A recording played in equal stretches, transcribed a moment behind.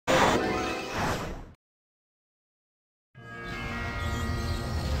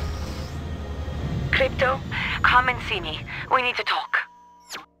Crypto, come and see me. We need to talk.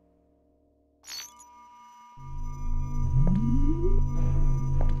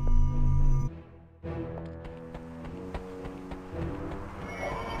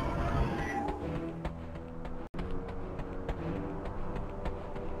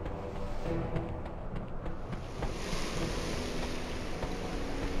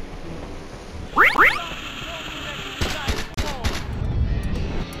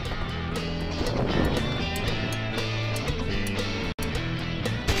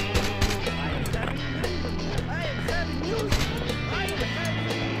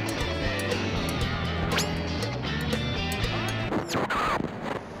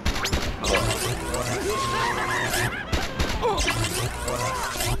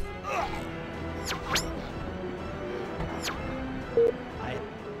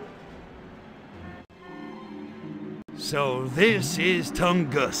 So this is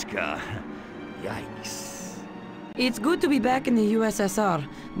Tunguska. Yikes. It's good to be back in the USSR,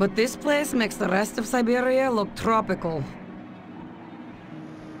 but this place makes the rest of Siberia look tropical.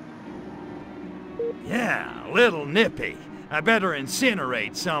 Yeah, a little nippy. I better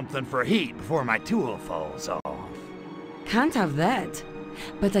incinerate something for heat before my tool falls off. Can't have that.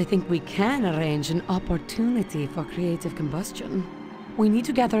 But I think we can arrange an opportunity for creative combustion. We need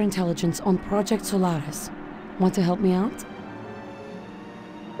to gather intelligence on Project Solaris. Want to help me out?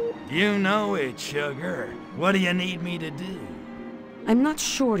 You know it, sugar. What do you need me to do? I'm not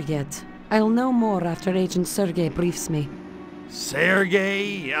sure yet. I'll know more after Agent Sergei briefs me.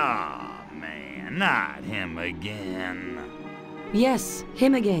 Sergei? Aw, man, not him again. Yes,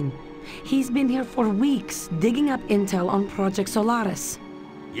 him again. He's been here for weeks, digging up intel on Project Solaris.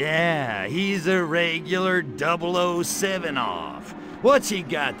 Yeah, he's a regular 007 off. What's he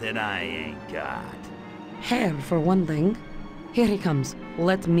got that I ain't got? Hair, for one thing. Here he comes.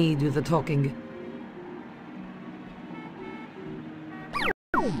 Let me do the talking.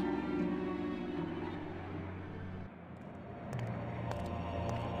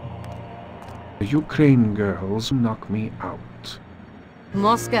 The Ukraine girls knock me out.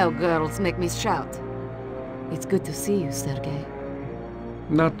 Moscow girls make me shout. It's good to see you, Sergei.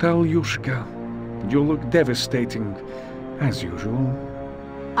 Natalyushka, you look devastating, as usual.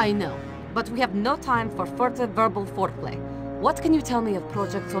 I know, but we have no time for further verbal foreplay. What can you tell me of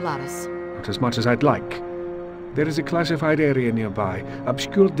Project Solaris? Not as much as I'd like. There is a classified area nearby,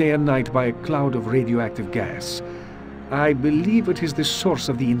 obscured day and night by a cloud of radioactive gas. I believe it is the source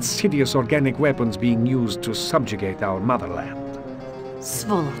of the insidious organic weapons being used to subjugate our motherland.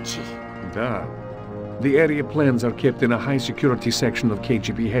 Svolochi. Da. The area plans are kept in a high-security section of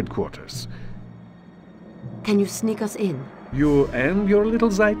KGB headquarters. Can you sneak us in? You and your little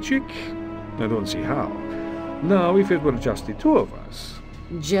Zaychik? I don't see how. Now, if it were just the two of us...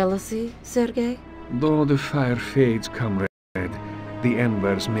 Jealousy, Sergei? Though the fire fades, comrade, the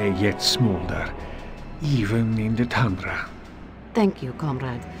embers may yet smolder, even in the tundra. Thank you,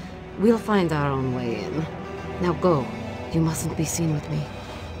 comrade. We'll find our own way in. Now go. You mustn't be seen with me.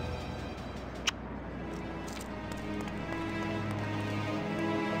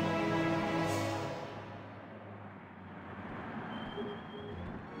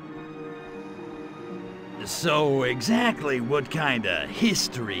 So exactly what kind of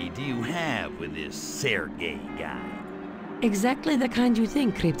history do you have with this Sergei guy? Exactly the kind you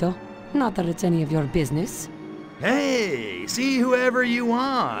think, Crypto. Not that it's any of your business. Hey, see whoever you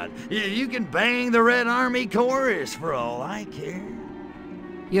want. You can bang the Red Army chorus for all I care.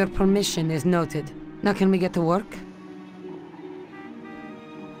 Your permission is noted. Now can we get to work?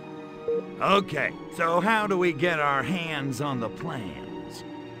 Okay, so how do we get our hands on the plans?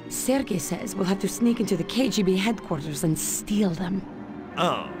 Sergei says we'll have to sneak into the KGB headquarters and steal them.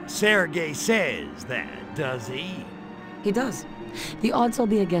 Oh, Sergei says that, does he? He does. The odds will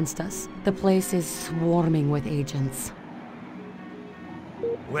be against us. The place is swarming with agents.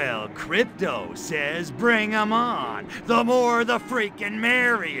 Well, Crypto says bring 'em on. The more the freaking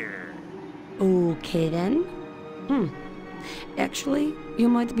merrier. Okay then. Actually, you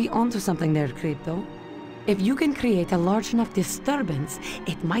might be onto something there, Crypto. If you can create a large enough disturbance,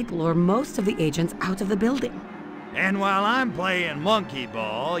 it might lure most of the agents out of the building. And while I'm playing monkey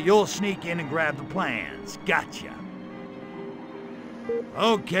ball, you'll sneak in and grab the plans. Gotcha.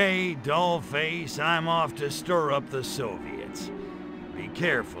 Okay, dollface, I'm off to stir up the Soviets. Be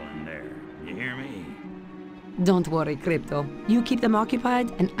careful in there, you hear me? Don't worry, Crypto. You keep them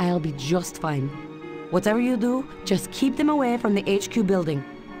occupied and I'll be just fine. Whatever you do, just keep them away from the HQ building.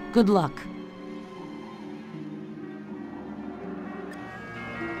 Good luck.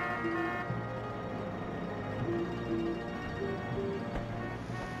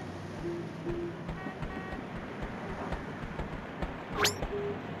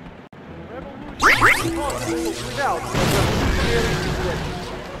 possible without a revolutionary situation.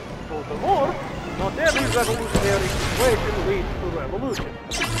 Furthermore, not every revolutionary situation leads to revolution.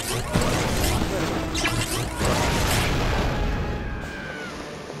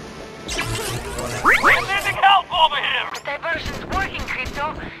 We're sending help over here! The diversion's working,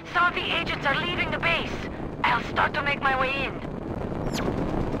 Crypto. Some of the agents are leaving the base. I'll start to make my way in.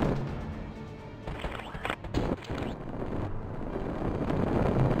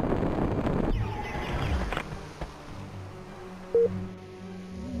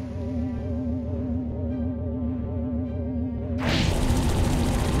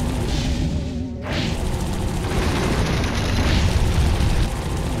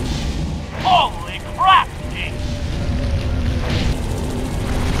 Holy crap, King!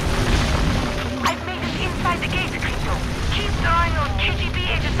 I've made it inside the gate, Crypto. Keep drawing those KGB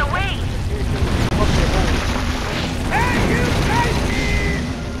agents away. Hey, you guys!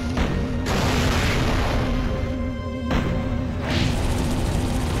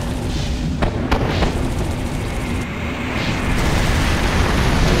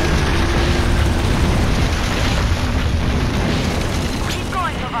 Keep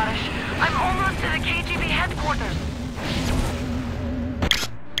going, Tovarish. I'm almost to the KGB headquarters.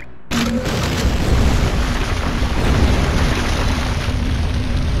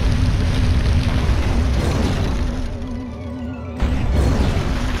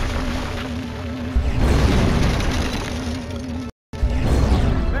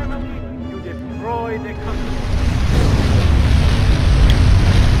 Family, you destroy the country.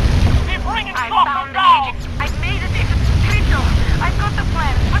 They're bringing I something found the down! KGB. I've made it into Crypto. I've got the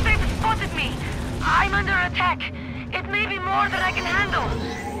plan, but they've spotted me. I'm under attack. It may be more than I can handle.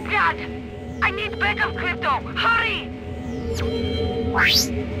 God, I need backup, Crypto. Hurry!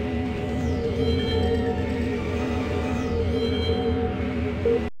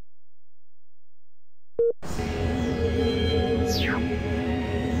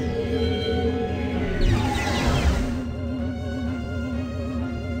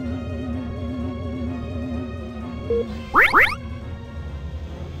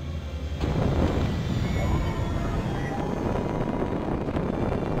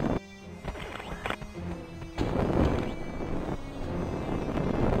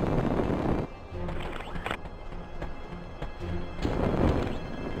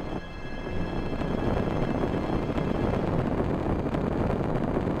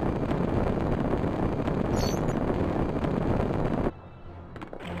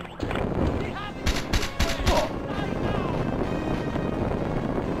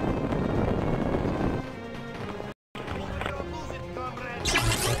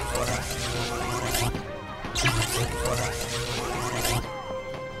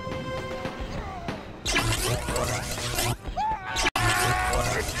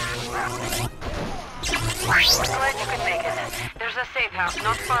 Glad you could make it. There's a safe house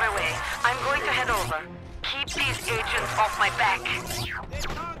not far away. I'm going to head over. Keep these agents off my back.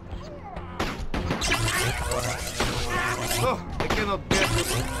 Oh, I cannot bear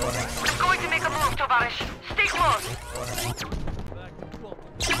this. I'm going to make a move, Tovarish. Stay close.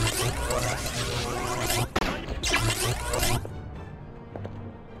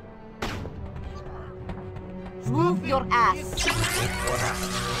 Move your ass.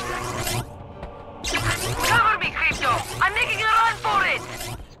 Cover me, Crypto! I'm making a run for it!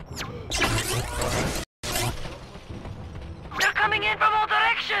 They're coming in from all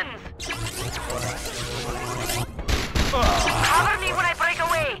directions! Cover me when I break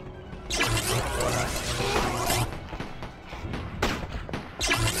away!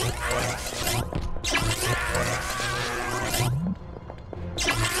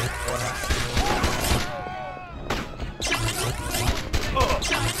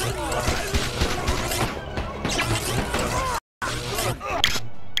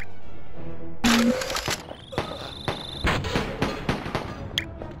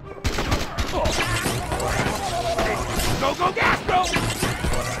 Go, go, Gastro!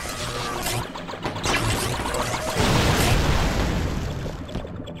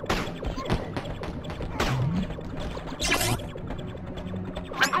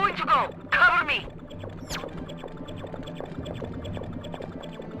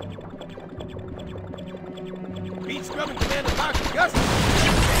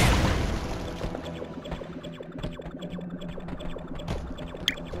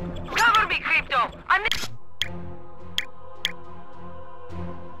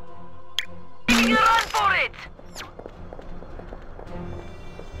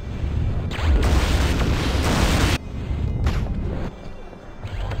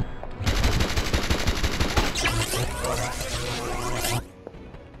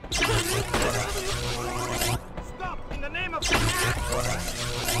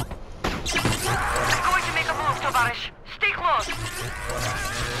 Almost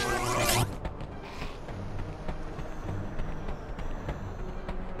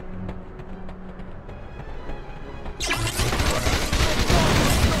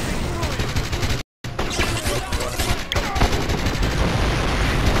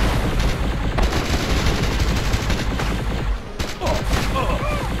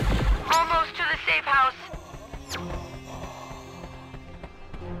to the safe house.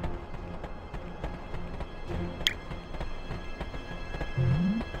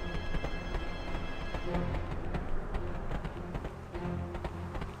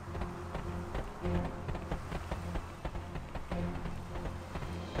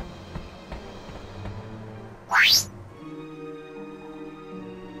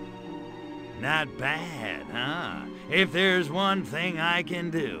 Not bad, huh? If there's one thing I can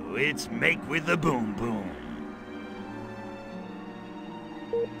do, it's make with the boom boom.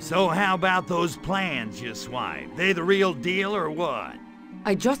 So how about those plans you swiped? They the real deal or what?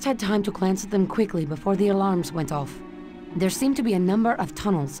 I just had time to glance at them quickly before the alarms went off. There seem to be a number of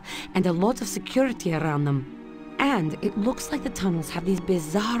tunnels and a lot of security around them. And it looks like the tunnels have these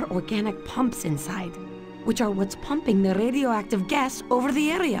bizarre organic pumps inside, which are what's pumping the radioactive gas over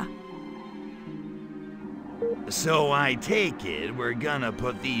the area. So I take it we're gonna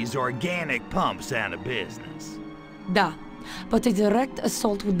put these organic pumps out of business. Da, but a direct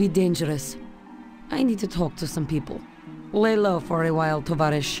assault would be dangerous. I need to talk to some people. Lay low for a while,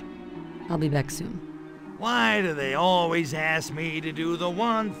 Tovarish. I'll be back soon. Why do they always ask me to do the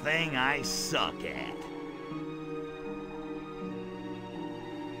one thing I suck at?